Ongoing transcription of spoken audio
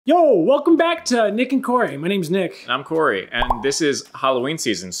Yo, welcome back to Nick and Corey. My name's Nick. I'm Corey, and this is Halloween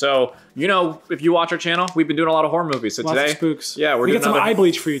season. So, you know, if you watch our channel, we've been doing a lot of horror movies. So Lots today, of spooks. Yeah, we got some eye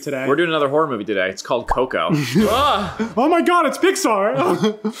bleach for you today. We're doing another horror movie today. It's called Coco. Oh my god, it's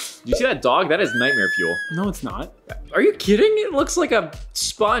Pixar. Do you see that dog? That is nightmare fuel. No, it's not. Are you kidding? It looks like a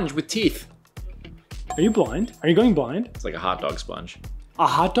sponge with teeth. Are you blind? Are you going blind? It's like a hot dog sponge. A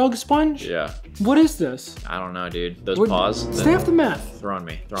hot dog sponge? Yeah. What is this? I don't know, dude. Those paws. Stay off the meth. Throwing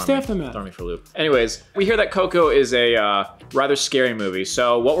me. Stay off the meth. Throwing me for a loop. Anyways, we hear that Coco is a rather scary movie.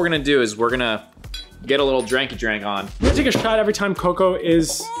 So what we're gonna do is we're gonna get a little dranky drank on. We're gonna take a shot every time Coco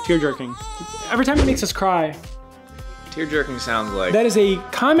is tear jerking. Every time he makes us cry. Tear jerking sounds like... That is a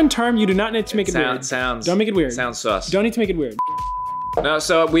common term. You do not need to make it weird. Don't make it weird. Sounds sus. Don't need to make it weird. No,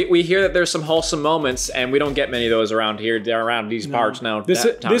 so we hear that there's some wholesome moments, and we don't get many of those around here, around these parts now. This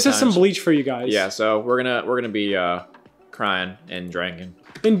is some bleach for you guys. Yeah, so we're gonna be crying and drinking.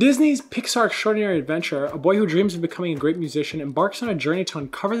 In Disney's Pixar Extraordinary Adventure, a boy who dreams of becoming a great musician embarks on a journey to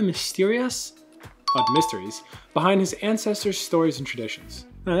uncover the mysteries behind his ancestors' stories and traditions.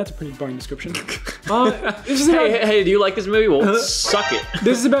 Oh, that's a pretty boring description. Hey, do you like this movie? Well, suck it.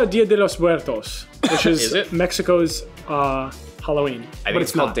 This is about Dia de los Muertos, which is it? Mexico's Halloween. I think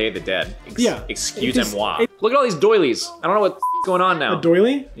it's called Day of the Dead. Yeah. Excuse-moi. Look at all these doilies. I don't know what's going on now. A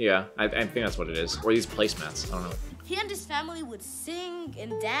doily? Yeah, I think that's what it is. Or these placemats. I don't know. He and his family would sing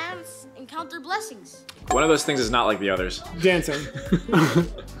and dance and count their blessings. One of those things is not like the others. Dancing.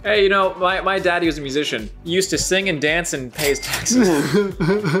 Hey, you know, my dad, he was a musician. He used to sing and dance and pay his taxes.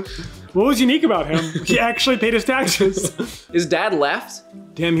 What was unique about him? He actually paid his taxes. His dad left?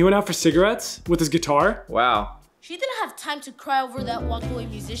 Damn, he went out for cigarettes with his guitar? Wow. She didn't have time to cry over that walk-away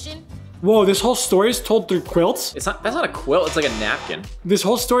musician. Whoa, this whole story is told through quilts? That's not a quilt, it's like a napkin. This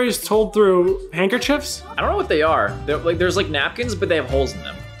whole story is told through handkerchiefs? I don't know what they are. There's like napkins, but they have holes in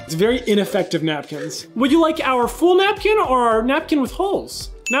them. It's very ineffective napkins. Would you like our full napkin or our napkin with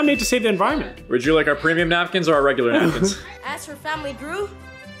holes? Not made to save the environment. Would you like our premium napkins or our regular napkins? As her family grew,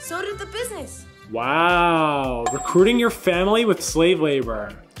 so did the business. Wow, recruiting your family with slave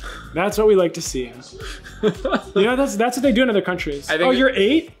labor. That's what we like to see. You know, that's what they do in other countries. Oh, you're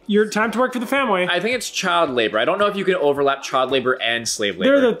 8? You're time to work for the family. I think it's child labor. I don't know if you can overlap child labor and slave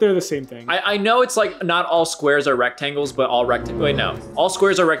labor. They're the same thing. I know it's like not all squares are rectangles, but all rectangles. Wait, no. All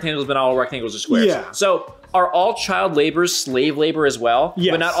squares are rectangles, but not all rectangles are squares. Yeah. So are all child laborers slave labor as well?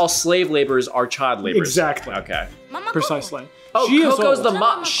 Yes. But not all slave laborers are child laborers. Exactly. Okay. Mama Precisely. Oh, She Coco's is the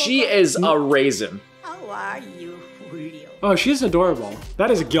mom. She is a raisin. How are you, Julio? Oh, she's adorable. That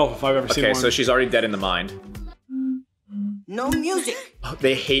is a gilf if I've ever seen one. Okay, so she's already dead in the mind. No music. Oh,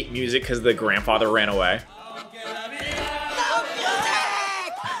 they hate music because the grandfather ran away.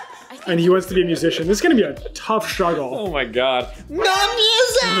 And he wants to be a musician. This is gonna be a tough struggle. Oh my god. No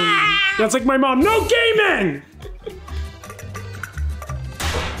music! That's like my mom, no gaming!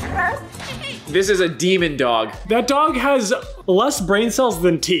 This is a demon dog. That dog has less brain cells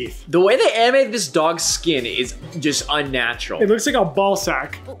than teeth. The way they animated this dog's skin is just unnatural. It looks like a ball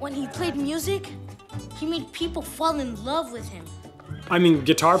sack. But when he played music, he made people fall in love with him. I mean,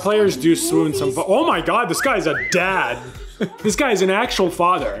 guitar players do swoon some. Oh my god, this guy's a dad. This guy is an actual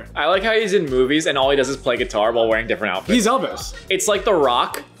father. I like how he's in movies and all he does is play guitar while wearing different outfits. He's Elvis. It's like The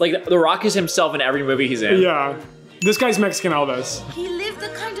Rock. Like, The Rock is himself in every movie he's in. Yeah. This guy's Mexican Elvis. He lived the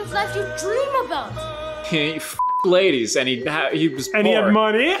kind of life you dream about. He ladies and he was poor. And he had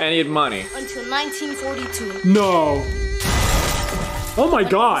money? And he had money. Until 1942. No. Oh my He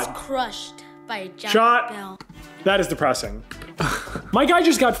was god. crushed by a giant Shot. bell. That is depressing. My guy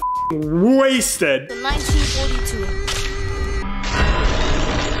just got wasted. In 1942.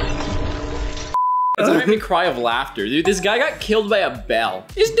 It's gonna make me cry of laughter. Dude, this guy got killed by a bell.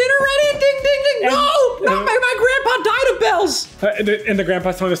 Is dinner ready? Ding, ding, ding. No! My grandpa died of bells. And the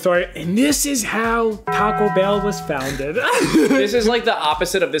grandpa's telling the story, and this is how Taco Bell was founded. This is like the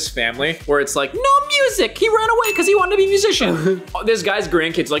opposite of this family, where it's like, no music. He ran away because he wanted to be a musician. This guy's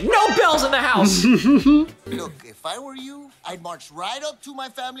grandkid's like, no bells in the house. Look, if I were you, I'd march right up to my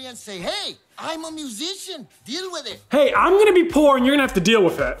family and say, hey, I'm a musician. Deal with it. Hey, I'm gonna be poor and you're gonna have to deal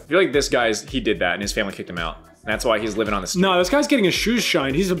with it. I feel like this guy's, he did that and his family kicked him out. That's why he's living on the street. No, this guy's getting his shoes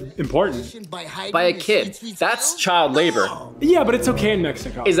shined. He's important. By a kid. That's child labor. Yeah, but it's okay in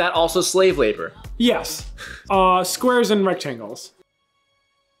Mexico. Is that also slave labor? Yes. Squares and rectangles.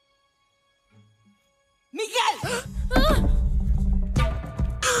 Miguel!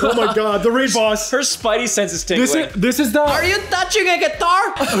 Oh my god, the raid boss. Her spidey sense is tingling. This is the... Are you touching a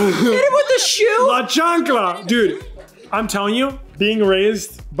guitar? Hit him with the shoe! La chancla! Dude, I'm telling you, being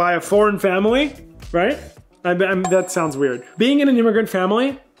raised by a foreign family, right? That sounds weird. Being in an immigrant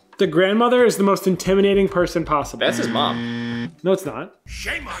family, The grandmother is the most intimidating person possible. That's his mom. No, it's not.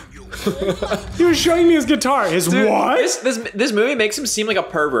 Shame on you. He was showing me his guitar. His Dude, what? This movie makes him seem like a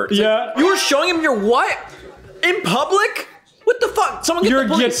pervert. It's Yeah. like, you were showing him your what? In public? What the fuck? Someone get Your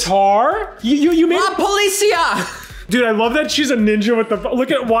the police. guitar? You made. La policia! Dude, I love that she's a ninja with the.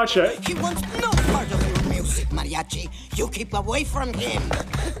 Look at, watch it. He wants no part of your music, mariachi. You keep away from him.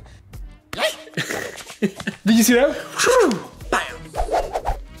 Did you see that?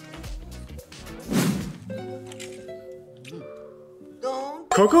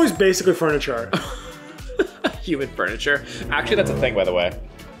 Coco is basically furniture. Human furniture. Actually, that's a thing, by the way.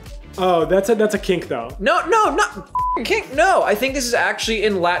 Oh, that's a kink though. No, not f***ing kink. No, I think this is actually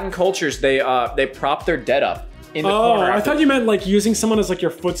in Latin cultures. They prop their dead up in the corner. Oh, I thought you meant like using someone as like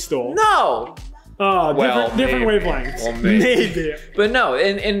your footstool. No. Oh, Well, different maybe. wavelengths. Well, maybe. Maybe. But no,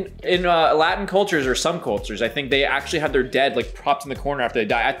 in Latin cultures or some cultures, I think they actually have their dead like propped in the corner after they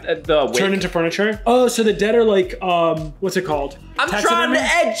die. At the wake. Turn into furniture? Oh, so the dead are like, what's it called? I'm trying to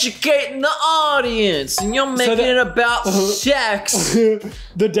educate the audience, and you're making it about sex.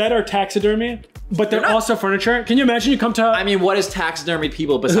 The dead are taxidermy, but they're also furniture. Can you imagine you come to... I mean, what is taxidermy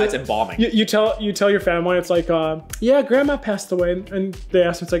people besides embalming? You tell your family, it's like, yeah, grandma passed away, and they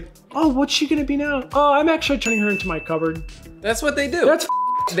ask, it's like, oh, what's she gonna be now? Oh, I'm actually turning her into my cupboard. That's what they do. That's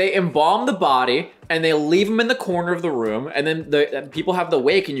They embalm the body and they leave them in the corner of the room, and then the people have the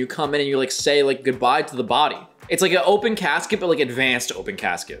wake, and you come in and you like say like goodbye to the body. It's like an open casket, but like advanced open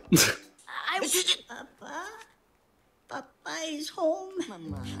casket. Papa is home,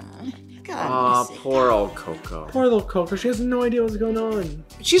 Mama. Aw, poor old Coco. Poor little Coco, she has no idea what's going on.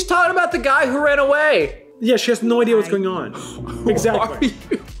 She's talking about the guy who ran away. Yeah, she has no idea what's going on. Exactly.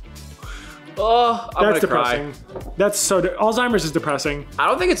 Oh, I'm That's gonna cry. depressing. That's so, Alzheimer's is depressing. I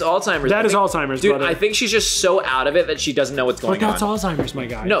don't think it's Alzheimer's. That I is think- Alzheimer's, Dude, brother. I think she's just so out of it that she doesn't know what's going But that's on. Alzheimer's, my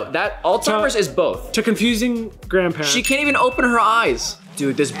guy. No, that Alzheimer's is both. To confusing grandparents. She can't even open her eyes.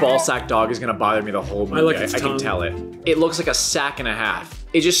 Dude, this ball sack dog is gonna bother me the whole movie. I like its I can tongue. tell it. It looks like a sack and a half.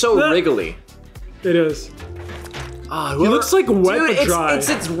 It's just so wriggly. It is. Ah, He looks like wet Dude, but dry. It's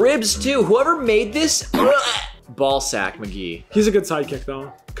its ribs too. Whoever made this, ball sack McGee. He's a good sidekick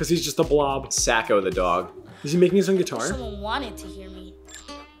though, because he's just a blob. Sacko the dog. Is he making his own guitar? Someone wanted to hear me.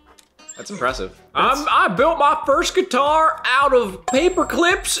 That's impressive. I built my first guitar out of paper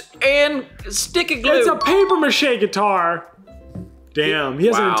clips and sticky glue. It's a paper mache guitar. Damn, he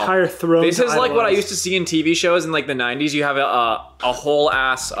has an Wow. entire throne. This to is like what I idolize. used to see in TV shows in like the 90s. You have a whole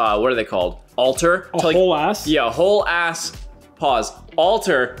ass, what are they called? Altar? A whole ass? Yeah, a whole ass, pause,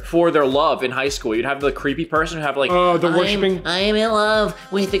 altar for their love in high school. You'd have the creepy person who have like, Oh, the worshipping. I'm in love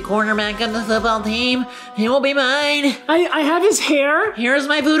with the cornerback on the football team. He will be mine. I have his hair. Here's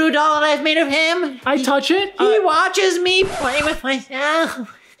my voodoo doll that I've made of him. I touch it. He watches me play with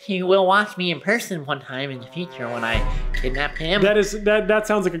myself. He will watch me in person one time in the future when I kidnap him that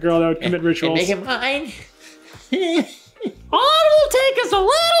sounds like a girl that would commit and rituals. make him mine. All it will take is a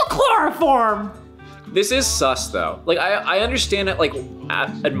little chloroform. this is sus though. Like I understand it, like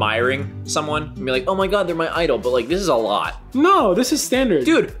admiring someone and be like, oh my God, they're my idol. But like, this is a lot. No, this is standard.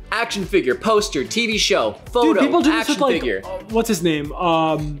 Dude, action figure, poster, TV show, photo, Dude, people do this action with like, figure. what's his name?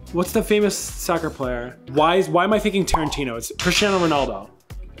 What's the famous soccer player? Why am I thinking Tarantino? It's Cristiano Ronaldo.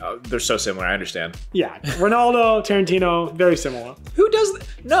 They're so similar, I understand. Yeah, Ronaldo, Tarantino, very similar. Who does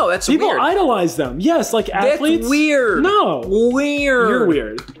no, that's People weird. idolize them. Yes, like athletes. That's weird. No, Weird. you're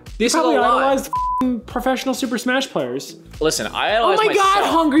weird. This is a Probably lot. idolize f***ing professional Super Smash players. Listen, I Oh idolize my myself. God,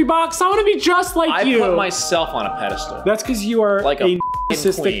 Hungry Box! I want to be just like I you. put myself on a pedestal. That's because you are Like a a f***ing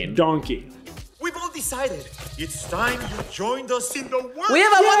narcissistic queen. donkey. We've all decided it's time you joined us in the world. We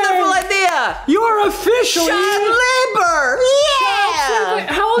have a wonderful idea. You are officially. Child labor. Yeah.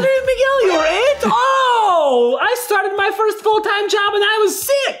 How old are you, Miguel? You were 8? Oh, I started my first full-time job when I was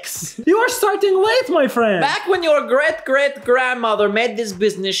 6. You are starting late, my friend. Back when your great-great-grandmother made this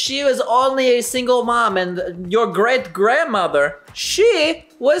business, she was only a single mom, and your great-grandmother, she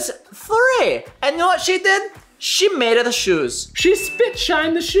was 3. And you know what she did? She made her the shoes. She spit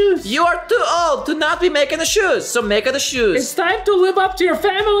shine the shoes. You are too old to not be making the shoes, so make her the shoes. It's time to live up to your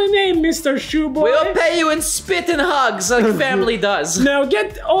family name, Mr. Shoe Boy. We'll pay you in spit and hugs like family does. Now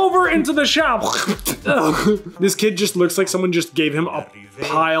get over into the shop. This kid just looks like someone just gave him a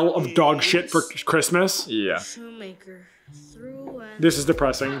pile of dog shit for Christmas. Yeah. Shoemaker. Through and This is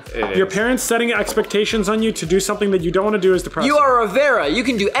depressing. It Your is. parents setting expectations on you to do something that you don't want to do is depressing. You are Rivera. You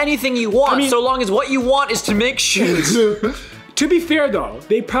can do anything you want, I mean- so long as what you want is to make shoes. To be fair though,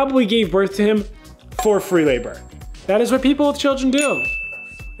 they probably gave birth to him for free labor. That is what people with children do.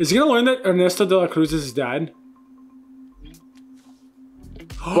 Is he gonna learn that Ernesto de la Cruz is his dad?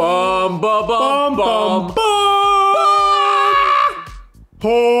 Bum, bum, bum, bum.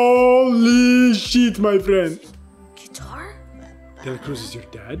 Holy shit, my friend. Guitar? De La Cruz is your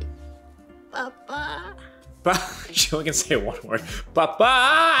dad? Papa. She only can say one word.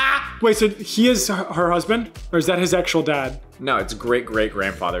 Papa! Wait, so he is her husband? Or is that his actual dad? No, it's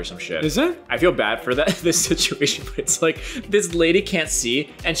great-great-grandfather or some shit. Is it? I feel bad for this situation, but it's like, this lady can't see,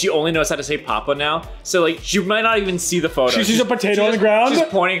 and she only knows how to say Papa now. So like, she might not even see the photo. She sees a potato on the ground? She's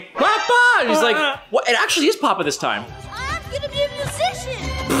pointing, Papa! And she's like, what? It actually is Papa this time. I'm gonna be a musician.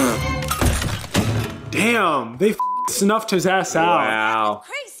 Damn, they snuffed his ass out. Wow.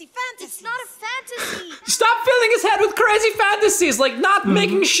 Crazy fantasy. It's not a fantasy. Stop filling his head with crazy fantasies, like not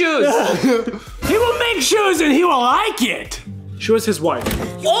making shoes. He will make shoes and he will like it. She was his wife.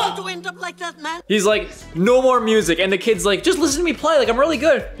 You want to end up like that, man? He's like, no more music. And the kid's like, just listen to me play, like I'm really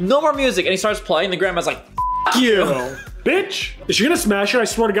good. No more music. And he starts playing, the grandma's like, F you. Bitch. Is she gonna smash it? I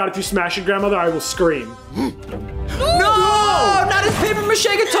swear to God, if you smash it, grandmother, I will scream. no! Not his paper mache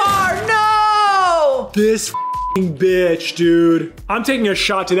guitar, no! This f***ing bitch, dude. I'm taking a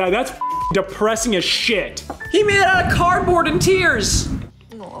shot to that. That's depressing as shit. He made it out of cardboard and tears.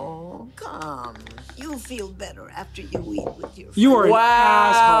 Oh, come. You'll feel better after you eat with your You are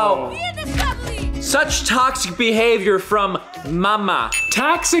Wow. an asshole. Be in this family. Such toxic behavior from Mama.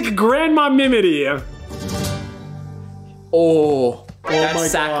 Toxic grandma mimity. Oh, my that's God.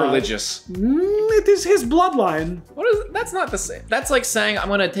 sacrilegious. It is his bloodline. What is? That's not the same. That's like saying I'm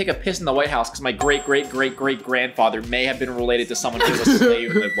gonna take a piss in the White House because my great-great-great-great-grandfather may have been related to someone who was a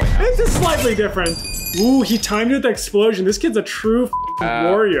slave in the White House. It's just slightly different. Ooh, he timed it with the explosion. This kid's a true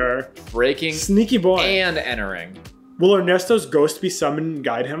warrior. Breaking Sneaky boy. and entering. Will Ernesto's ghost be summoned and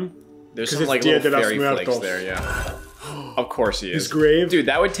guide him? There's 'Cause some it's like Dia little de los fairy flakes Muertos. there, yeah. Of course he is. His grave. Dude,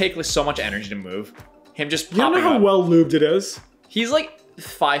 that would take like, so much energy to move. Him just You don't know popping how up. well lubed it is? He's like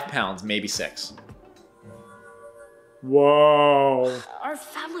 5 pounds, maybe 6. Whoa. Our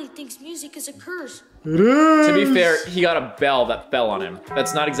family thinks music is a curse. It is. To be fair, he got a bell that fell on him.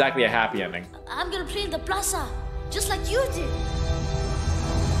 That's not exactly a happy ending. I'm gonna play in the plaza, just like you did.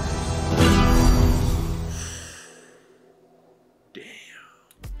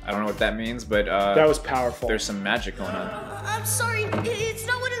 I don't know what that means, but That was powerful. there's some magic going on. I'm sorry, it's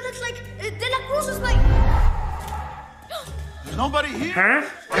not what it looks like. De La Cruz is like. There's nobody here. Huh?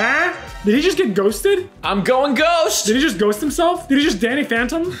 Huh? Did he just get ghosted? I'm going ghost! Did he just ghost himself? Did he just Danny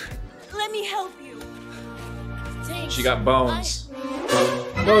Phantom? Let me help you. Thanks. She got bones.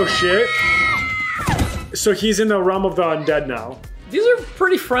 Oh shit. So he's in the realm of the undead now. These are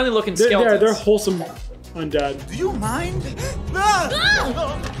pretty friendly looking skeletons. They're wholesome undead. Do you mind?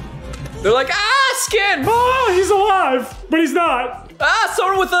 They're like, ah, skin! Oh, he's alive, but he's not. Ah,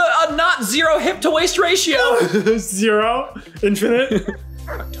 someone with a not 0 hip to waist ratio. 0, infinite.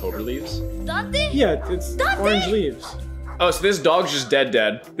 October leaves? Dante? Yeah, it's Dante! orange leaves. Oh, so this dog's just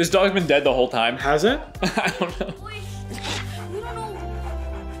dead. This dog's been dead the whole time. Has it? I don't know. Wait, we don't know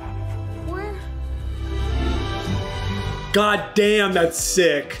where. God damn, that's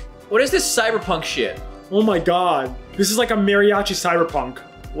sick. What is this cyberpunk shit? Oh my god. This is like a mariachi cyberpunk.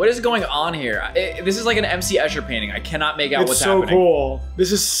 What is going on here? This is like an MC Escher painting. I cannot make out It's what's so happening. cool.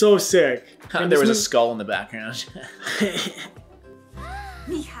 This is so sick. And There was a this skull in the background.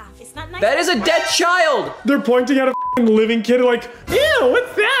 Mija, it's not nice. That is a dead child! They're pointing at a f***ing living kid like, ew,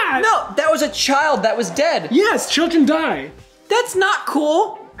 what's that? No, that was a child that was dead. Yes, children die. That's not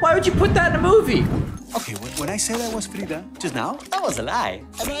cool. Why would you put that in a movie? Okay, when I said I was Frida just now, that was a lie.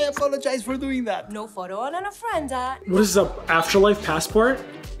 And I apologize for doing that. No photo on an ofrenda. What is this, a afterlife passport?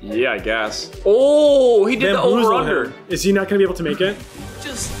 Yeah, I guess. Oh, he did the Bamboozle over-under. him. Is he not gonna be able to make it?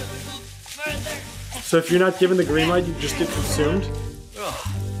 Just further. So if you're not given the green light, you just get consumed?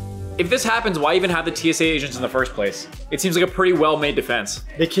 If this happens, why even have the TSA agents in the first place? It seems like a pretty well-made defense.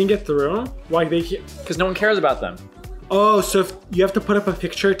 They can't get through? Why they can't? Because no one cares about them. Oh, so if you have to put up a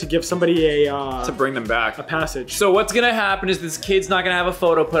picture to give somebody To bring them back. a passage. So what's gonna happen is this kid's not gonna have a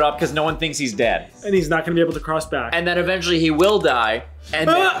photo put up because no one thinks he's dead. And he's not gonna be able to cross back. And then eventually he will die. And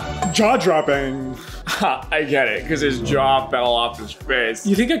Jaw dropping. I get it, because his jaw fell off his face.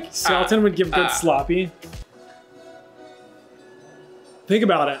 You think a skeleton would give good sloppy? Think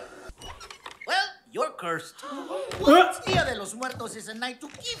about it. Well, you're cursed. Well, Dia de los Muertos is a night to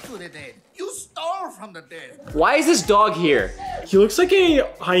give to the dead. You stole from the dead. Why is this dog here? He looks like a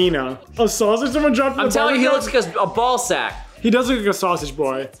hyena. A sausage someone dropped in I'm the telling you, he barbecue? looks like a ball sack. He does look like a sausage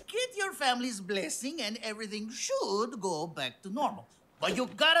boy. Get your family's blessing and everything should go back to normal. but you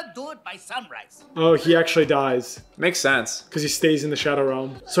gotta do it by sunrise. Oh, he actually dies. Makes sense. Because he stays in the Shadow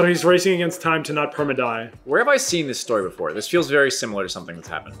Realm. So he's racing against time to not perma-die. Where have I seen this story before? This feels very similar to something that's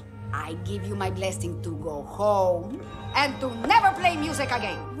happened. I give you my blessing to go home and to never play music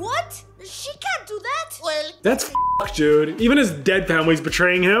again. What? She can't do that. Well, That's f***, dude. Even his dead family's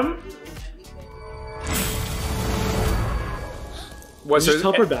betraying him. What, Did you just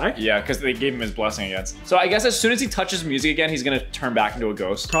help her back? Yeah, because they gave him his blessing again. So I guess as soon as he touches music again, he's gonna turn back into a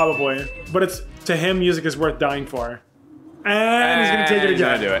ghost. Probably. But it's to him, music is worth dying for. And he's gonna take it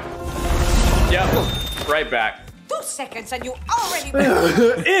again. He's gonna do it. Yep, right back. 2 seconds and you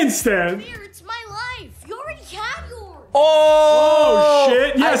already Instant! Here, it's my life. You already have yours. Oh,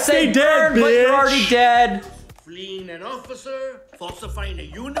 shit. Yeah, I stay said dead, burn, but you're bitch. already dead. fleeing an officer, falsifying a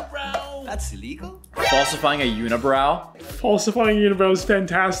unibrow. That's illegal? Falsifying a unibrow? Falsifying a unibrow is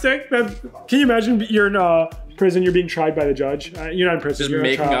fantastic. Can you imagine you're in prison, you're being tried by the judge? You're not in prison. Just you're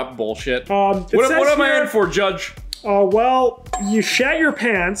making on trial. up bullshit. What What am I in for, Judge? Well, you shat your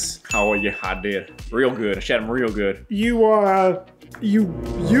pants. Oh yeah, I did. Real good. I shat him real good. You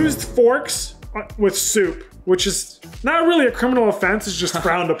used forks with soup, which is not really a criminal offense, it's just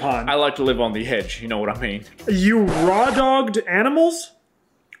frowned upon. I like to live on the edge, you know what I mean. You raw-dogged animals?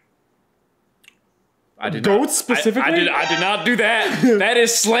 I did Goats specifically? I did not do that. That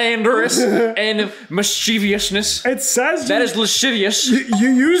is slanderous and mischievousness. It says That is lascivious. you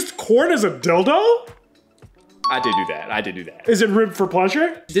used corn as a dildo? I did do that. I did do that. Is it ribbed for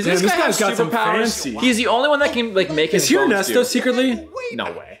pleasure? Does Damn, this guy have guy's got some superpowers? fancy. He's the only one that can like make his Is he bones Ernesto do. secretly?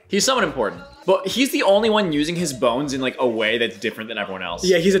 No way. He's someone important. But he's the only one using his bones in like a way that's different than everyone else.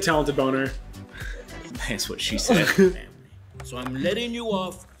 Yeah, he's a talented boner. That's what she said. So I'm letting you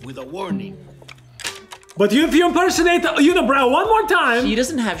off with a warning. But if you impersonate the unibrow one more time, He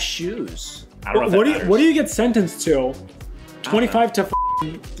doesn't have shoes. I don't know if what do you get sentenced to? 25 to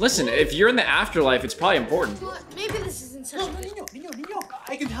Listen, if you're in the afterlife, it's probably important. But maybe this isn't such a big Niño,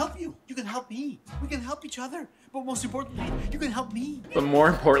 I can help you. You can help me. We can help each other. But most importantly, you can help me. But more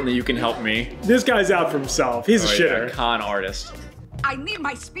importantly, you can help me. This guy's out for himself. He's a Oh, shitter. yeah, con artist. I need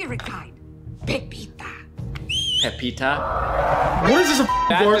my spirit guide, Pepita. Pepita? What is this, a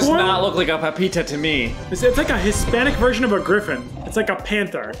That does gargoyle? not look like a Pepita to me. It's like a Hispanic version of a griffin. It's like a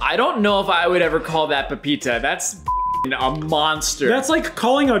panther. I don't know if I would ever call that Pepita. That's a monster. That's like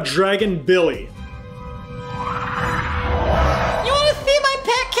calling a dragon Billy. You want to see my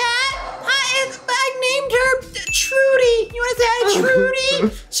pet cat? I named her Trudy. You want to say hi,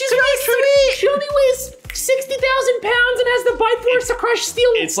 Trudy? She's really sweet. She only weighs 60,000 pounds and has the bite force to crush steel.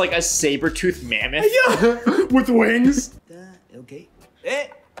 It's like a saber-toothed mammoth. Yeah, with wings. Okay.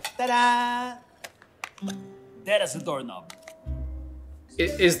 Ta-da! That is a doorknob.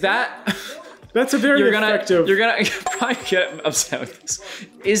 Is that... That's a very effective. You're gonna probably get upset with this.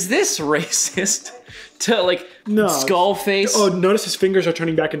 Is this racist? To like No. skull face? Oh, notice his fingers are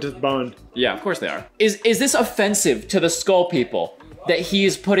turning back into the bone. Yeah, of course they are. Is this offensive to the skull people that he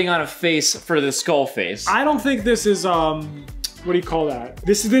is putting on a face for the skull face? I don't think this is what do you call that?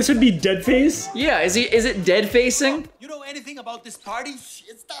 This would be dead face. Yeah, is it dead facing? You know anything about this party?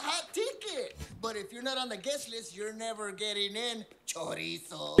 It's the hot ticket. But if you're not on the guest list, you're never getting in.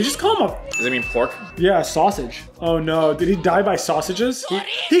 Chorizo. You just call him a Does it mean pork? sausage. Oh no, did he die by sausages?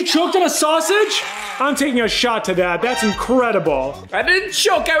 He choked on a sausage? I'm taking a shot to that. That's incredible. I didn't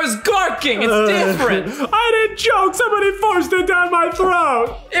choke, I was garking. It's different. I didn't choke. Somebody forced it down my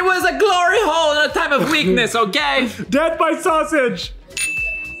throat. It was a glory hole in a time of weakness, okay? Death by sausage.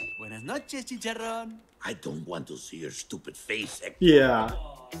 Buenas noches, chicharrón. I don't want to see your stupid face, Hector. Yeah.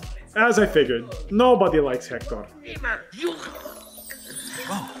 As I figured, nobody likes Hector.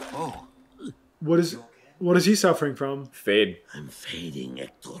 Oh. What is he suffering from? Fade. I'm fading,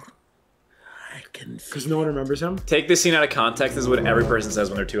 Hector. I can Because feel no one remembers him? Take this scene out of context. This is what every person says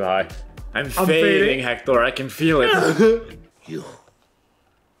when they're too high. I'm fading. fading, Hector. I can feel it. you.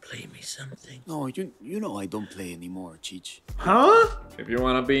 Play me something. No, you know I don't play anymore, Cheech. Huh? If you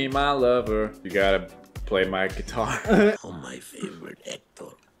wanna be my lover, you gotta play my guitar. Oh, my favorite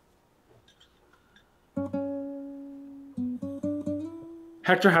Hector.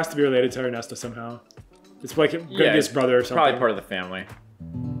 Hector has to be related to Ernesto somehow. It's like gonna be his brother or something. Probably part of the family.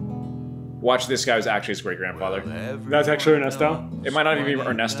 Watch, this guy was actually his great-grandfather. That's actually Ernesto? It might not even be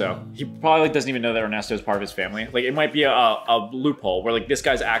Ernesto. He probably doesn't even know that Ernesto is part of his family. Like, it might be a loophole where like this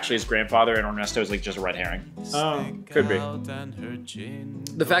guy's actually his grandfather and Ernesto is like just a red herring. Oh. Could be.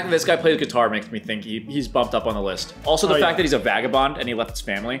 The fact that this guy plays guitar makes me think he's bumped up on the list. Also, the Oh, fact yeah. that he's a vagabond and he left his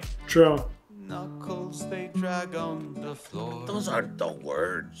family. True. Knuckles they drag on the floor. Those aren't the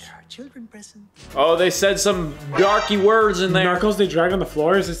words. Are children present? Oh, they said some darky words in there. Knuckles they drag on the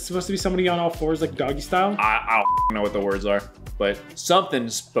floor? Is it supposed to be somebody on all fours like doggy style? I don't know what the words are, but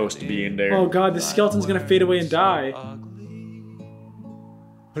something's supposed to be in there. Oh god, the skeleton's gonna fade away and die.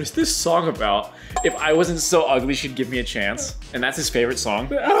 What is this song about? If I wasn't so ugly, she'd give me a chance. And that's his favorite song.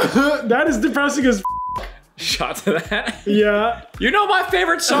 That is depressing as Shot to that. Yeah. You know my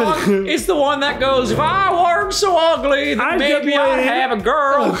favorite song is the one that goes, if I weren't so ugly, then maybe I'd have a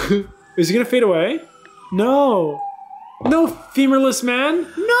girl. Is he gonna fade away? No. No, femurless man.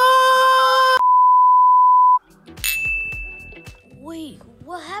 No! Wait,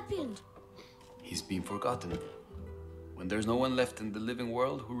 what happened? He's been forgotten. When there's no one left in the living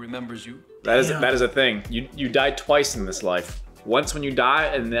world who remembers you. That is a thing. You died twice in this life. Once when you die,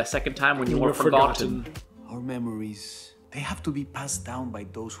 and the second time when you were forgotten. Our memories, they have to be passed down by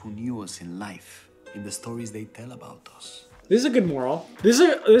those who knew us in life, in the stories they tell about us. This is a good moral. This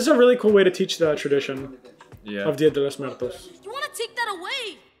is a really cool way to teach the tradition of Dia de los Muertos. You want to take that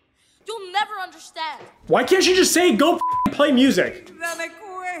away? You'll never understand. Why can't she just say, go play music?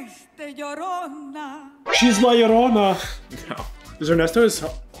 She's La Llorona. No. Is Ernesto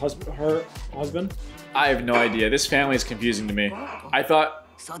her husband? I have no idea. This family is confusing to me. I thought...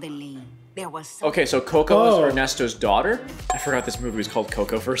 Suddenly, there was Okay, so Coco is Ernesto's daughter? I forgot this movie was called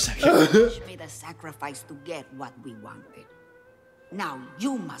Coco for a second. She made a sacrifice to get what we wanted. Now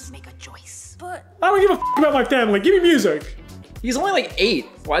you must make a choice. But I don't give a about my family. Give me music. He's only like 8.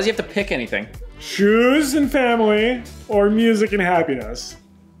 Why does he have to pick anything? Shoes and family, or music and happiness.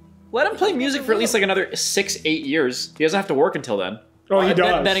 Let him play music for at least like another 6-8 years. He doesn't have to work until then. Oh, he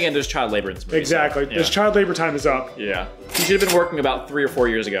does. Then again, there's child labor in this movie. Exactly. So, His child labor time is up. Yeah. He should have been working about 3 or 4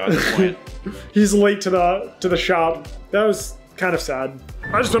 years ago at this point. He's late to the shop. That was kind of sad.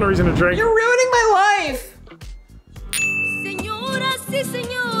 I just don't have a reason to drink. You're ruining my life! Señoras y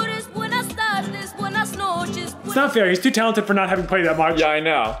señores, buenas tardes, buenas noches. It's not fair. He's too talented for not having played that much. Yeah, I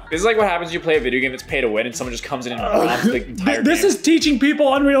know. This is like what happens when you play a video game that's pay to win and someone just comes in and robs the entire This game. is teaching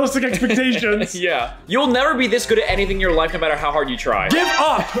people unrealistic expectations. Yeah. You'll never be this good at anything in your life no matter how hard you try. Give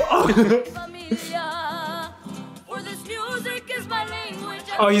up! Familia, for this music is my language.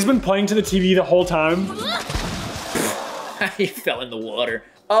 Oh, he's been playing to the TV the whole time. He fell in the water.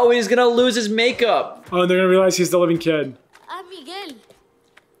 Oh, he's gonna lose his makeup. Oh, and they're gonna realize he's the living kid. I'm Miguel.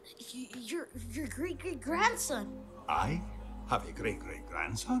 Your great-great-grandson. I have a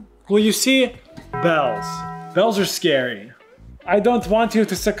great-great-grandson? Well, you see, bells. Bells are scary. I don't want you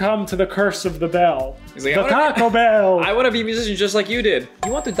to succumb to the curse of the bell. He's like, the Taco Bell. I want to be a musician just like you did.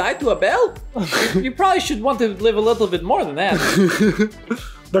 You want to die to a bell? You probably should want to live a little bit more than that.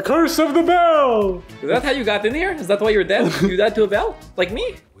 The curse of the bell. Is that how you got in here? Is that why you're dead? You died to a bell? Like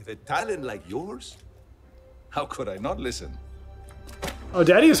me? With a talent like yours, how could I not listen? Oh,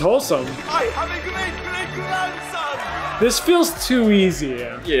 Daddy is wholesome. I have a great-great-grandson! This feels too easy.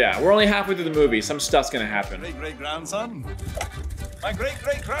 Yeah, we're only halfway through the movie. Some stuff's gonna happen. Great-great-grandson? My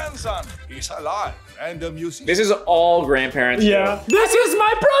great-great-grandson is alive and a musician. This is all grandparents. Yeah. This is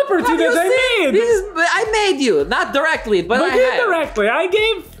my property that I made. I made you, not directly, but I had. Indirectly.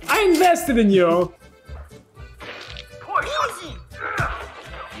 I invested in you.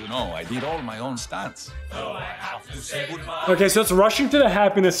 You know, I did all my own stunts. Okay, so it's rushing to the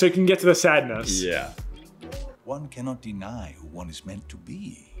happiness so you can get to the sadness. Yeah. One cannot deny who one is meant to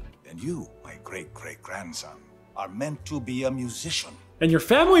be. And you, my great-great-grandson, are meant to be a musician. And your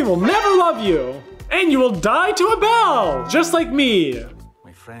family will never love you. And you will die to a bell, just like me.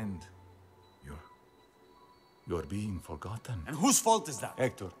 My friend, you're being forgotten. And whose fault is that?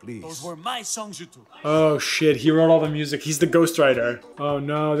 Hector, please. Those were my songs you took. Oh shit, he wrote all the music. He's the ghostwriter. Oh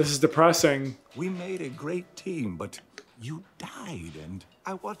no, this is depressing. We made a great team, but you died, and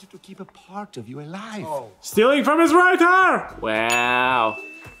I wanted to keep a part of you alive. Oh. Stealing from his writer! Wow.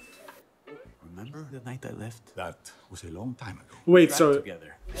 Remember the night I left? That was a long time ago. Wait, so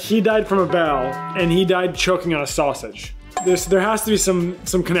he died from a bell, and he died choking on a sausage. There has to be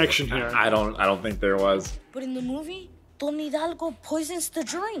some connection here. I don't think there was. But in the movie, Don Hidalgo poisons the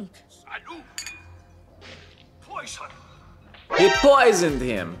drink. Poison. He poisoned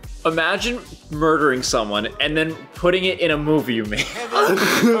him. Imagine murdering someone and then putting it in a movie you made.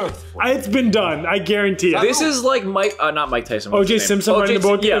 It's been done, I guarantee it. This is like not Mike Tyson. O.J. Simpson writing the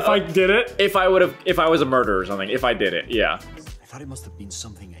book, yeah, if I did it? If I was a murderer or something, if I did it, yeah. I thought it must have been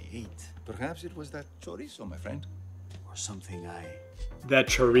something I ate. Perhaps it was that chorizo, my friend. Or something That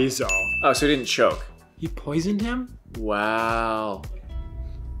chorizo. Oh, so he didn't choke. He poisoned him? Wow.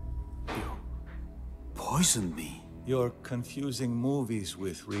 You poisoned me. You're confusing movies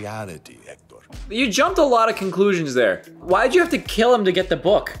with reality, Hector. You jumped a lot of conclusions there. Why'd you have to kill him to get the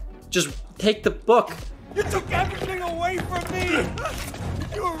book? Just take the book. You took everything away from me!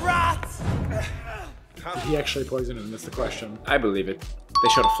 You rats! He actually poisoned him, that's the question. I believe it. They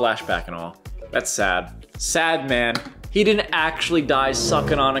showed a flashback and all. That's sad. Sad, man. He didn't actually die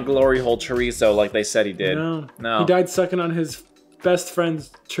sucking on a glory hole chorizo like they said he did. No. He died sucking on his best friend's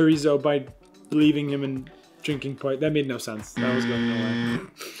chorizo by leaving him and drinking poison. That made no sense. That was going nowhere.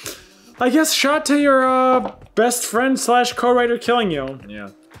 I guess shot to your best friend / co-writer killing you. Yeah.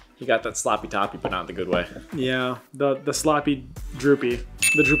 He got that sloppy toppy, but not the good way. Yeah, the sloppy droopy.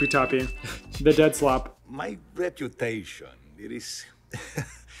 The droopy toppy. The dead slop. My reputation, it is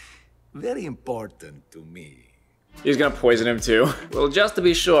very important to me. He's gonna poison him too. Well, just to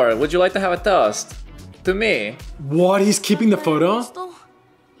be sure, would you like to have a toast? To me. What? He's keeping the photo?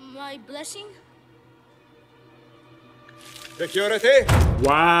 My blessing? Security?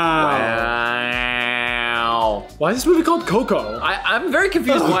 Wow. Wow. Why is this movie called Coco? I'm very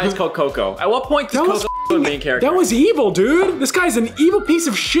confused why it's called Coco. At what point does Coco become the main character? That was evil, dude. This guy's an evil piece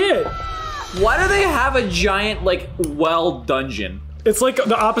of shit. Why do they have a giant, like, well dungeon? It's like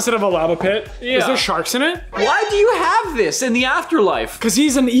the opposite of a lava pit. Yeah. Is there sharks in it? Why do you have this in the afterlife? Because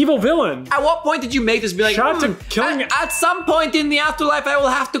he's an evil villain. At what point did you make this be like, Shot to killing at some point in the afterlife, I will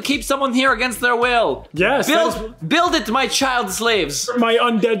have to keep someone here against their will. Yes. Build it, my child slaves. My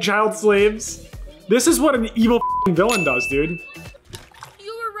undead child slaves. This is what an evil villain does, dude. You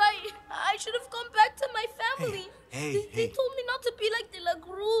were right. I should have gone back to my family. They told me not to be like De La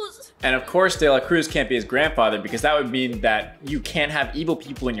Cruz. And of course, De La Cruz can't be his grandfather because that would mean that you can't have evil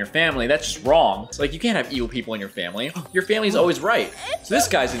people in your family. That's just wrong. It's like, you can't have evil people in your family. Your family's always right. So this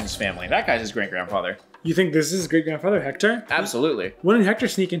guy's in his family. That guy's his great-grandfather. You think this is his great-grandfather, Hector? Absolutely. When did Hector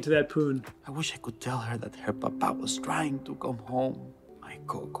sneak into that poon? I wish I could tell her that her papa was trying to come home. My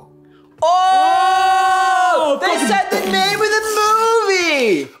Coco. Oh! They said the name of the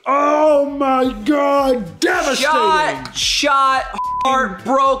movie! Oh my god! Devastating! Shot,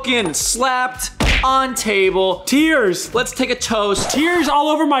 heartbroken, slapped on table. Tears! Let's take a toast. Tears all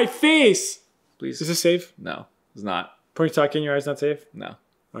over my face! Please. Is this safe? No, it's not. Point talking in your eyes not safe? No.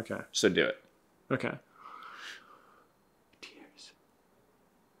 Okay. So do it. Okay. Tears.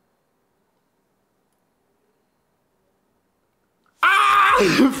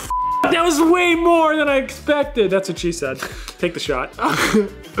 Ah! That was way more than I expected. That's what she said. Take the shot.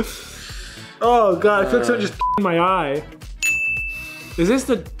 Oh god, I feel like someone just in my eye. Is this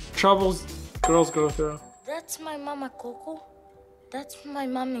the troubles girls go through? That's my mama Coco. That's my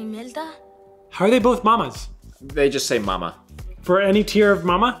mama Imelda. How are they both mamas? They just say mama. For any tier of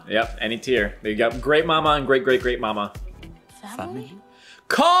mama? Yep, any tier. They got great mama and great great great mama. Family?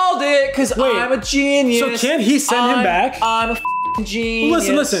 Called it, cause I'm a genius. So can't he send him back? I'm a genius.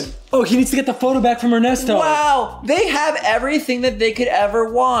 Listen. Oh, he needs to get the photo back from Ernesto. Wow, they have everything that they could ever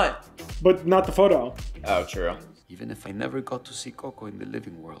want. But not the photo. Oh, true. Even if I never got to see Coco in the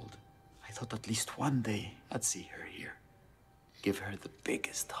living world, I thought at least one day I'd see her here. Give her the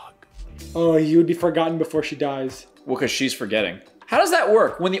biggest hug. Oh, he would be forgotten before she dies. Well, because she's forgetting. How does that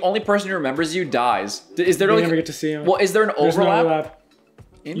work when the only person who remembers you dies? Is there You never get to see him. Well, is there an There's no overlap? overlap.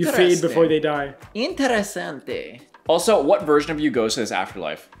 You fade before they die. Interessante. Also, what version of you goes to this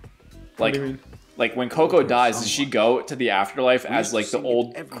afterlife? Like, What do you mean? like when Coco dies, does she go to the afterlife as like the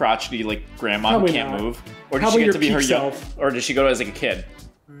old crotchety like grandma Probably who can't not. move, or does Probably she get your to be her peak young, self. or does she go as like a kid?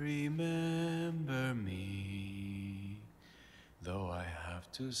 Remember me, though I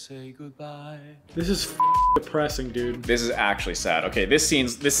have to say goodbye. This is depressing, dude. This is actually sad. Okay, this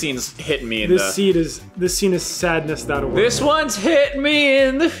scene's hitting me in This scene is sadness that away. This one's hit me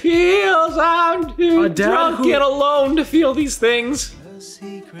in the feels. I'm too drunk and alone to feel these things.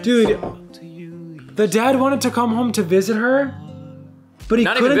 Dude, the dad wanted to come home to visit her, but he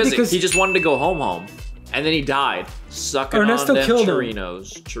Not couldn't even visit. because He just wanted to go home. And then he died. Sucking Ernesto on them killed him.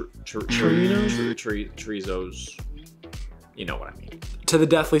 chorinos. Chorizos. You know what I mean. to the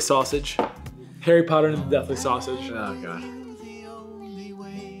deathly sausage. Harry Potter and the deathly sausage. Oh god.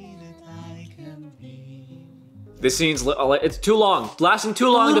 This scene's it's too long. Lasting too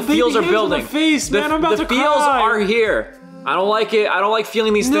long. The feels are building. The face, man, I'm about to The feels cry. are here. I don't like it. I don't like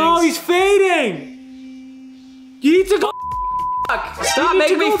feeling these No, things. he's fading. You need to go. Stop need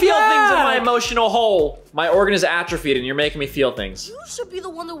making to me go feel things in my back. emotional hole. My organ is atrophied and you're making me feel things. You should be the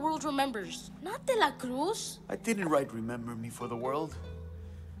one the world remembers, not De La Cruz. I didn't write Remember Me for the world.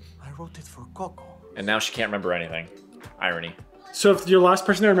 I wrote it for Coco. And now she can't remember anything. Irony. So if your last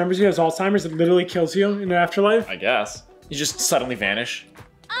person that remembers you has Alzheimer's, it literally kills you in the afterlife? I guess. You just suddenly vanish.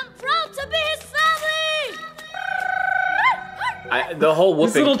 I'm proud to be his family! The whole whooping.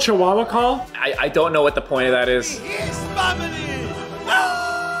 This little chihuahua call? I don't know what the point of that is.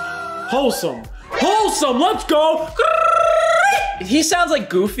 Wholesome. Wholesome, let's go! He sounds like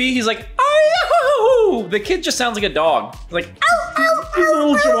Goofy. He's like, oh, the kid just sounds like a dog. He's like, ow, ow, He's a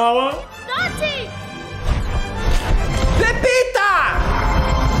little chihuahua. Dante! Pepita!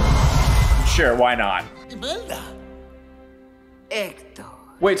 Sure, why not? Imelda. Hector.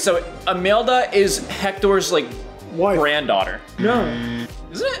 Wait, so Imelda is Hector's like Wife. granddaughter, No.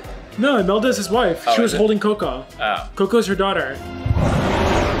 isn't it? No, Imelda's his wife. Oh, She was is it? holding Coco. Oh. Coco's her daughter.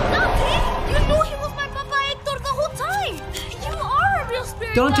 Dante! You knew he was my Papa Hector the whole time! You are a real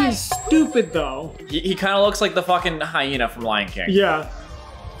spirit Dante's guide. stupid though. He kind of looks like the fucking hyena from Lion King. Yeah.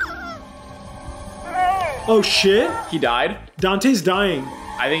 Oh shit? He died? Dante's dying.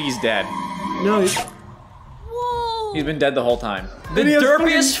 I think he's dead. No, Whoa! He's been dead the whole time. The And he has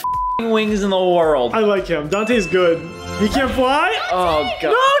derpiest f***ing wings in the world. I like him. Dante's good. He can't fly? Oh,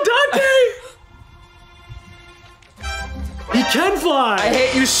 God. No, Dante! He can fly! I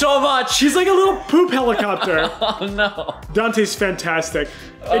hate you so much. He's like a little poop helicopter. Oh, no. Dante's fantastic.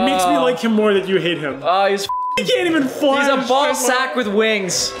 It makes me like him more that you hate him. Oh, he's He can't even fly. a ball sack with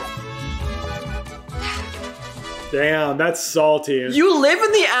wings. Damn, that's salty. You live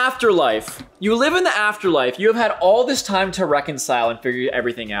in the afterlife. You live in the afterlife. You have had all this time to reconcile and figure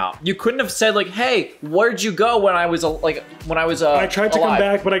everything out. You couldn't have said like, "Hey, where'd you go when I was I tried to come alive?"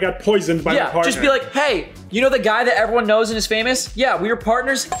 back, but I got poisoned by my Yeah, partner. just be like, "Hey, you know the guy that everyone knows and is famous? Yeah, we were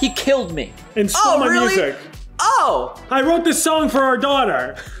partners. He killed me." And stole my really? music. Oh, I wrote this song for our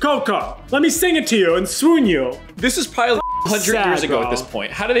daughter, Coco. Let me sing it to you and swoon you. this is probably like 100 years ago Sacko. at this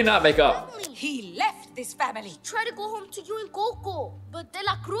point. How do they not make up? He left this family. Tried to go home to you and Coco, but De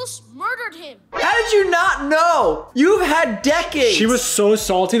La Cruz murdered him. How did you not know? You've had decades. She was so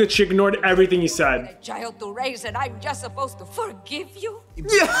salty that she ignored everything he said. Child to raise, and I'm just supposed to forgive you?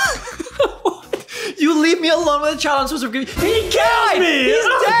 Yeah. You leave me alone with a child I'm supposed to forgive. He died. Me! He's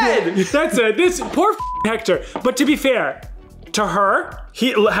dead. That's it. This poor Hector. But to be fair, to her,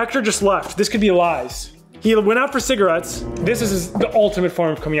 Hector just left. This could be lies. He went out for cigarettes. This is the ultimate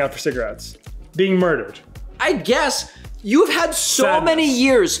form of coming out for cigarettes. Being murdered. I guess you've had so Sadness. many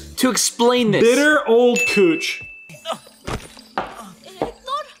years to explain this. Bitter old cooch.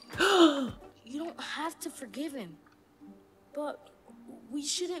 Hector? You don't have to forgive him, but we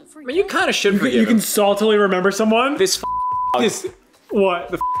shouldn't I forget. mean, you kind of should forgive You can him. saltily remember someone? This This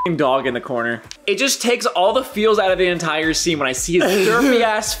what? f***ing dog in the corner. It just takes all the feels out of the entire scene when I see his derpy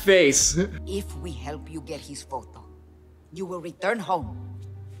ass face. If we help you get his photo, you will return home.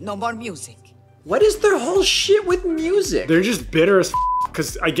 No more music. What is their whole shit with music? They're just bitter as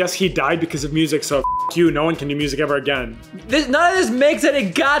because I guess he died because of music, so you, no one can do music ever again. None of this makes any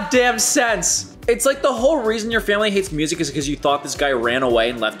goddamn sense. It's like the whole reason your family hates music is because you thought this guy ran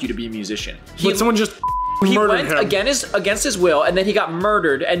away and left you to be a musician. But someone just He murdered went him. against his will, and then he got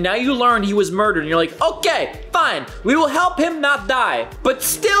murdered, and now you learned he was murdered, and you're like, okay, fine, we will help him not die, but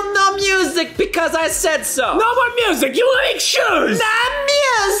still no music because I said so. No more music, you will make shoes! Not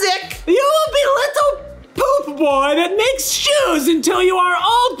music! You will be little poop boy that makes shoes until you are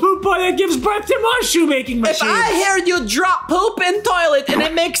old poop boy that gives birth to more shoemaking machines. If I hear you drop poop in toilet and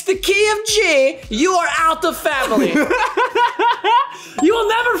it makes the key of G, you are out of family. You will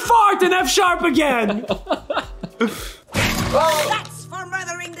never fart in F sharp again. That's for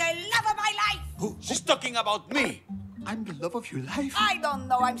murdering the love of my life. Who? She's talking about me. I'm the love of your life. I don't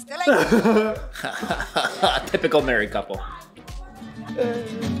know. I'm still a Typical married couple.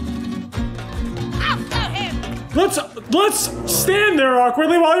 after him. Let's stand there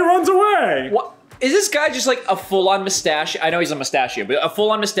awkwardly while he runs away. What? Is this guy just like a full-on mustachio? I know he's a mustachio, but a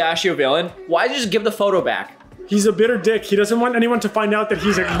full-on mustachio villain? Why did you just give the photo back? He's a bitter dick. He doesn't want anyone to find out that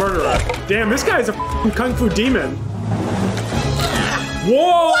he's a murderer. Damn, this guy's a f***ing kung fu demon.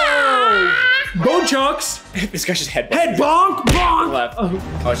 Whoa! Bone chunks. This guy's just head Head bonk, bonk. left.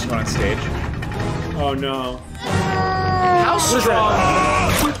 Oh, I just went on stage. Oh no. How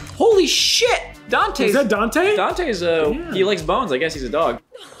strong? Holy shit! Dante's. Is that Dante? Dante's he likes bones. I guess he's a dog.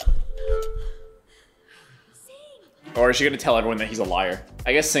 Or is she gonna tell everyone that he's a liar?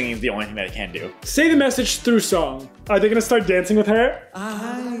 I guess singing is the only thing that he can do. Say the message through song. Are they gonna start dancing with her?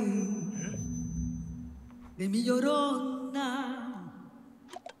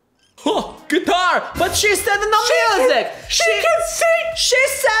 Huh, guitar! But she said no music! She can sing! She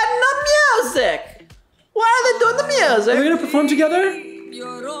said no music! Why are they doing the Are they music? gonna perform together?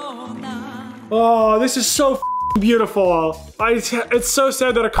 Oh, this is so f***ing beautiful. It's so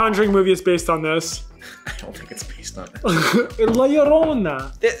sad that a Conjuring movie is based on this. I don't think it's based on that. La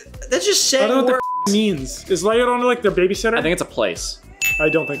Llorona. That's just I saying don't know what the we're- means? Is Leon like their babysitter? I think it's a place. I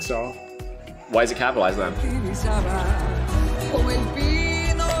don't think so. Why is it capitalized then?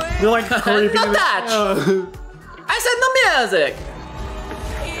 They're like creeping. No touch! I said no music!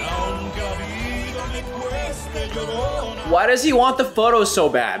 Why does he want the photo so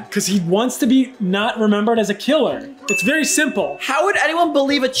bad? Because he wants to be not remembered as a killer. It's very simple. How would anyone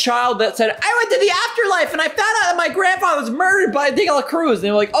believe a child that said, I went to the afterlife and I found out that my grandfather was murdered by De La Cruz? And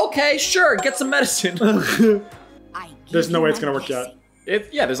they were like, okay, sure, get some medicine. There's no way it's gonna work yet.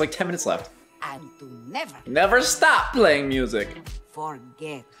 Yeah, there's like 10 minutes left. And to Never stop playing music.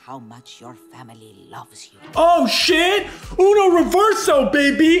 forget how much your family loves you. Oh shit! Uno reverso,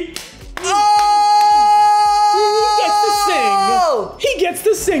 baby! Oh! He gets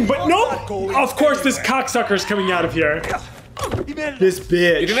to sing, but nope! Of course this cocksucker's coming out of here. This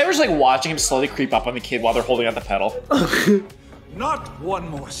bitch. You can never just like watching him slowly creep up on the kid while they're holding out the pedal. Not one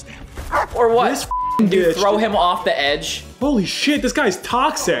more step. Or what? This Do you bitch. throw him off the edge? Holy shit, this guy's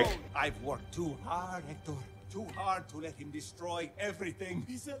toxic. I've worked too hard, Hector. Too hard to let him destroy everything.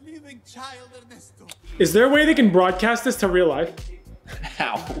 He's a living child, Ernesto. Is there a way they can broadcast this to real life?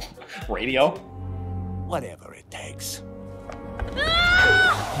 How? Radio? Whatever it takes.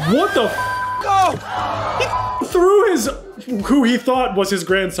 What the f? Go! He threw his, who he thought was his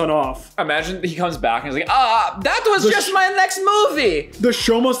grandson off. Imagine he comes back and he's like, that was just my next movie. The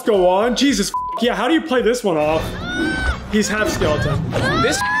show must go on? Jesus f, yeah, how do you play this one off? He's half skeleton.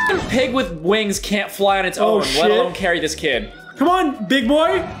 This pig with wings can't fly on its own, shit. let alone carry this kid. Come on, big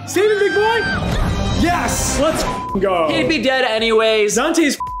boy. Save him, big boy. Yes, let's go. He'd be dead anyways.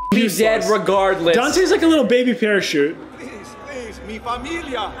 Dante's Be dead regardless. Dante's like a little baby parachute. Please, mi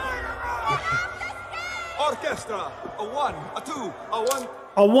familia. Orchestra. A 1, a 2, a 1.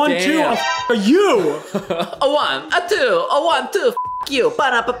 A 1, Damn. 2, a you. A 1, a 2, a 1, 2. F you.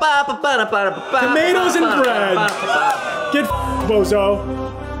 Tomatoes and bread. Get bozo.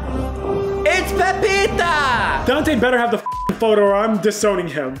 It's Pepita. Dante better have the photo or I'm disowning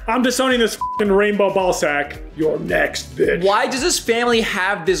him. I'm disowning this rainbow ball sack. You're next, bitch. Why does this family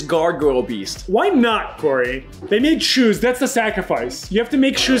have this gargoyle beast? Why not, Corey? They made shoes. That's the sacrifice. You have to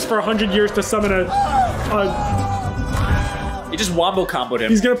make shoes for 100 years to summon a You just wombo comboed him.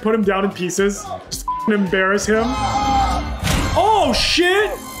 He's gonna put him down in pieces. Just embarrass him. Oh shit!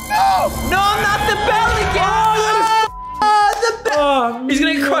 No, not the bell again! The bell! He's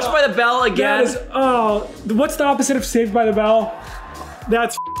gonna get crushed by the bell again. What's the opposite of Saved by the Bell?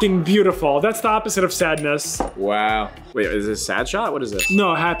 That's f***ing beautiful. That's the opposite of sadness. Wow. Wait, is this a sad shot? What is this?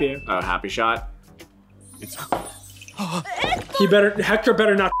 No, happy. Oh, happy shot. Hector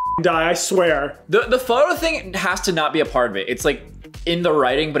better not f***ing die, I swear. The photo thing has to not be a part of it. It's like in the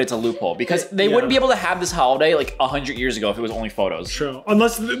writing, but it's a loophole because they wouldn't be able to have this holiday like 100 years ago if it was only photos. True.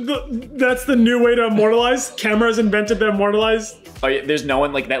 Unless that's the new way to immortalize. Cameras invented to immortalize. Oh, yeah, there's no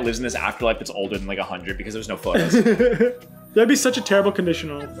one like that lives in this afterlife that's older than like 100 because there's no photos. That'd be such a terrible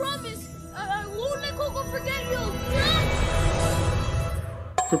conditional. I promise, I won't let Coco forget you.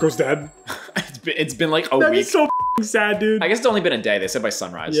 Coco's dead. It's been like a That'd week. be so f***ing sad, dude. I guess it's only been a day. They said by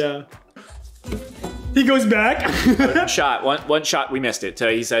sunrise. Yeah. He goes back. One shot, we missed it.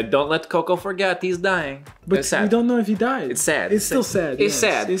 He said, don't let Coco forget, he's dying. But it's sad. we don't know if he died. It's sad. It's still sad. It's yes.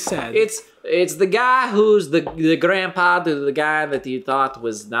 sad. It's sad. It's the guy who's the grandpa to the guy that you thought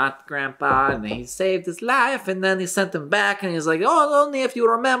was not grandpa, and he saved his life, and then he sent him back, and he's like, oh, only if you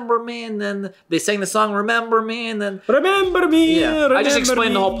remember me, and then they sang the song Remember Me, and then... Remember me, yeah. I just remember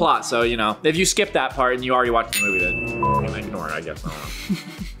explained me. the whole plot, so, you know, if you skip that part and you already watched the movie, then ignore it, I guess. I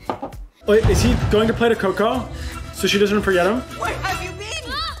don't know. Wait, is he going to play to Coco? So she doesn't forget him? Where have you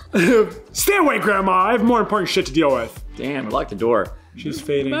been? Stay away, Grandma! I have more important shit to deal with. Damn, I locked the door. She's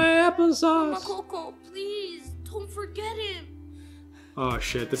fading. My applesauce. Coco, please, don't forget him. Oh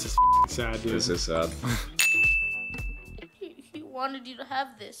shit, this is sad, dude. This is sad. He wanted you to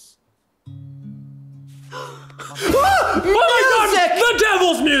have this. Oh my god! The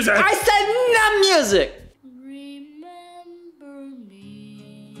devil's music! I said no music! Remember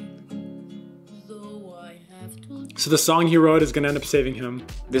me, though I have to. So the song he wrote is gonna end up saving him.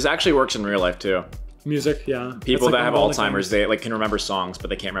 This actually works in real life too. Music, yeah. People That's like that have one of the Alzheimer's, things. they like can remember songs,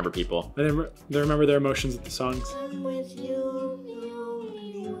 but they can't remember people. They remember their emotions with the songs. I'm with you, the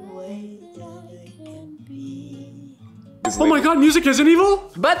only way that I can be. Oh my god, music isn't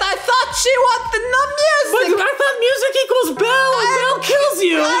evil? But I thought she wanted no music! But I thought music equals Bell, and Bell kills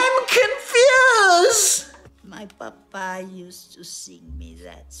you! I'm confused! My papa used to sing me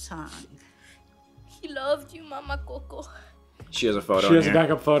that song. He loved you, Mama Coco. She has a photo She has a here.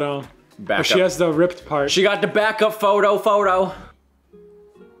 backup photo. Backup. She has the ripped part. She got the backup photo.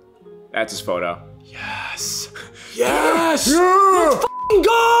 That's his photo. Yes. Yes. Let's f***ing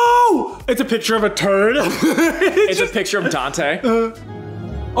go. It's a picture of a turd. It's a picture of Dante.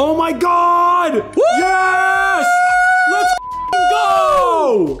 Oh my God. Woo! Yes. Let's f***ing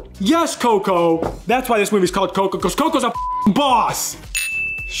go. Yes, Coco. That's why this movie's called Coco, because Coco's a f***ing boss.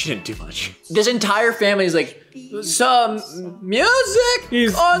 She didn't do much. This entire family is like, some music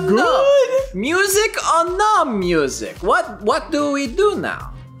is or good. no? Music or no music? What do we do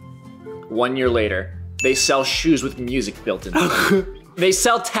now? 1 year later, they sell shoes with music built in them. They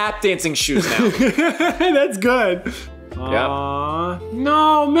sell tap dancing shoes now. That's good. Yep.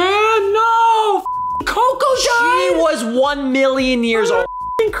 No, man, no. Coco died. She was 1 million years old.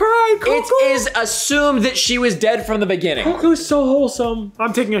 Cried, Coco. It is assumed that she was dead from the beginning. Coco's so wholesome.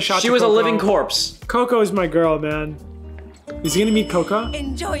 I'm taking a shot. She was Coco. a living corpse. Coco is my girl, man. Is he gonna meet Coco?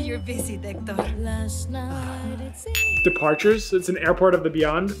 Enjoy your visit, Hector. Last night it seemed Departures. It's an airport of the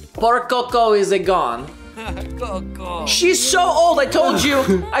beyond. Poor Coco is gone. Coco. She's so old, I told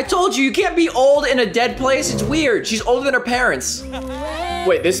you. I told you, you can't be old in a dead place. It's weird. She's older than her parents.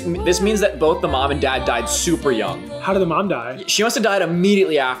 Wait, this means that both the mom and dad died super young. How did the mom die? She must have died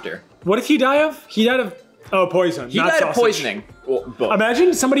immediately after. What did he die of? He died of poison. He died of poisoning. Well, both.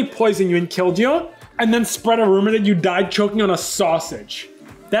 Imagine somebody poisoned you and killed you, and then spread a rumor that you died choking on a sausage.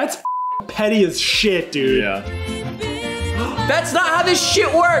 That's petty as shit, dude. Yeah. That's not how this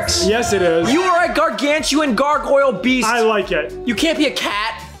shit works. Yes, it is. You are a gargantuan gargoyle beast. I like it. You can't be a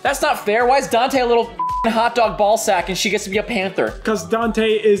cat. That's not fair. Why is Dante a little hot dog ball sack and she gets to be a panther? Because Dante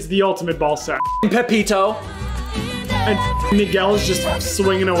is the ultimate ball sack. Pepito. And Miguel is just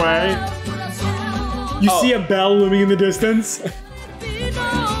swinging away. You see a bell looming in the distance?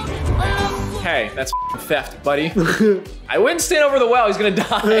 Hey, that's theft, buddy. I wouldn't stand over the well. He's gonna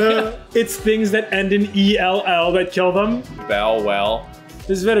die. It's things that end in ELL that kill them. Well.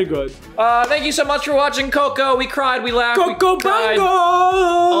 It's very good. Thank you so much for watching Coco. We cried, we laughed, Coco we cried. Bongo!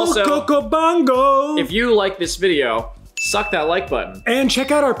 Also, Coco Bongo! If you like this video, suck that like button. And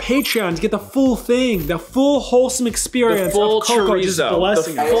check out our Patreon to get the full thing, the full wholesome experience The full of Coco just chorizo.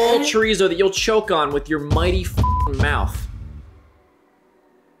 blessing The us. full chorizo that you'll choke on with your mighty mouth.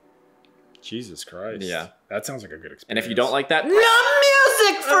 Jesus Christ. Yeah. That sounds like a good experience. And if you don't like that, no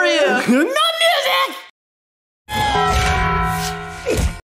music for you! No